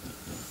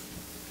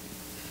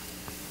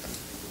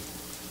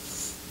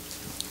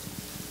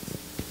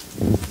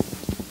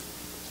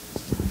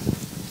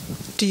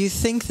 Do you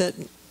think that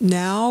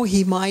now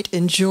he might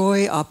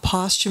enjoy a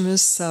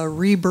posthumous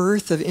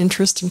rebirth of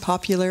interest and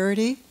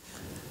popularity?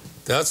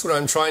 That's what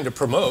I'm trying to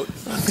promote.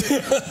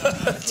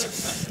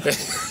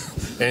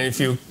 And if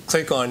you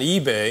click on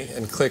eBay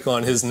and click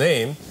on his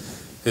name,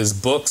 his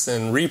books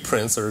and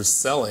reprints are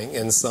selling,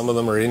 and some of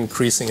them are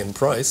increasing in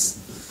price.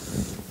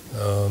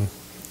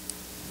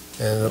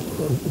 And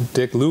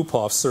Dick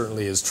Lupoff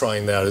certainly is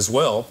trying that as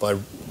well by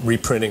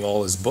reprinting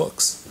all his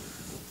books.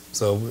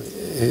 So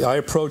I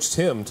approached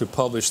him to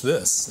publish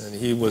this, and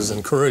he was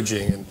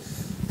encouraging and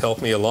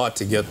helped me a lot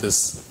to get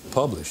this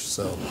published.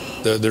 So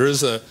there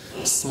is a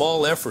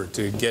small effort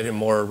to get him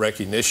more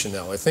recognition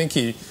now. I think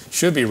he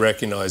should be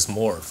recognized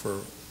more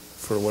for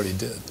what he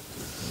did.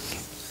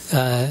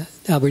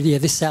 Albert, yeah,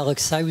 this is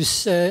Alex.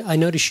 I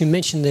noticed you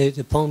mentioned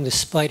the poem "The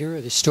Spider"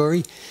 or the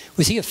story.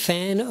 Was he a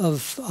fan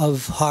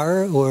of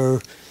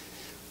horror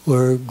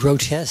or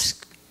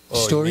grotesque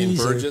stories? You mean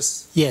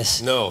Burgess?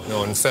 Yes. No.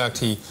 In fact,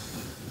 he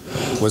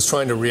was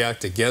trying to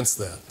react against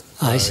that.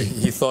 I see.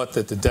 He thought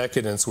that the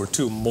decadents were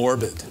too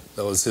morbid.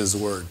 That was his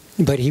word.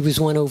 But he was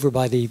won over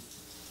by the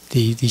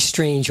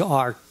strange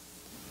art.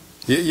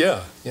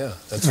 Yeah,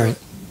 that's right.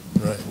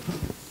 Right.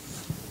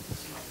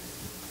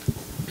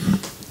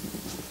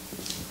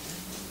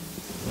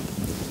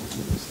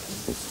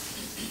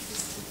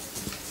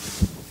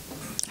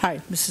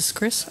 Hi, this is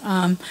Chris.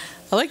 I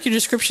like your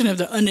description of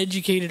the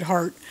uneducated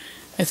heart.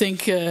 I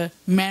think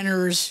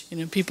manners,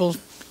 people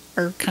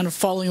are kind of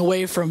falling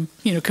away from,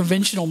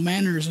 conventional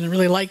manners, and I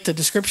really like the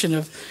description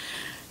of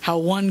how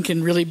one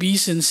can really be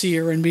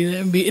sincere, and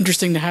be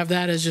interesting to have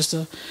that as just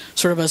a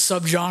sort of a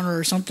subgenre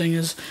or something,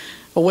 as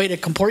a way to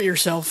comport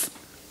yourself,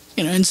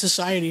 in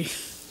society.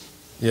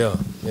 Yeah,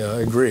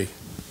 I agree.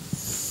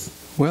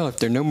 Well, if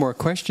there are no more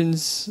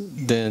questions,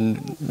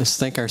 then let's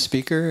thank our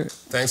speaker.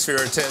 Thanks for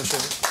your attention.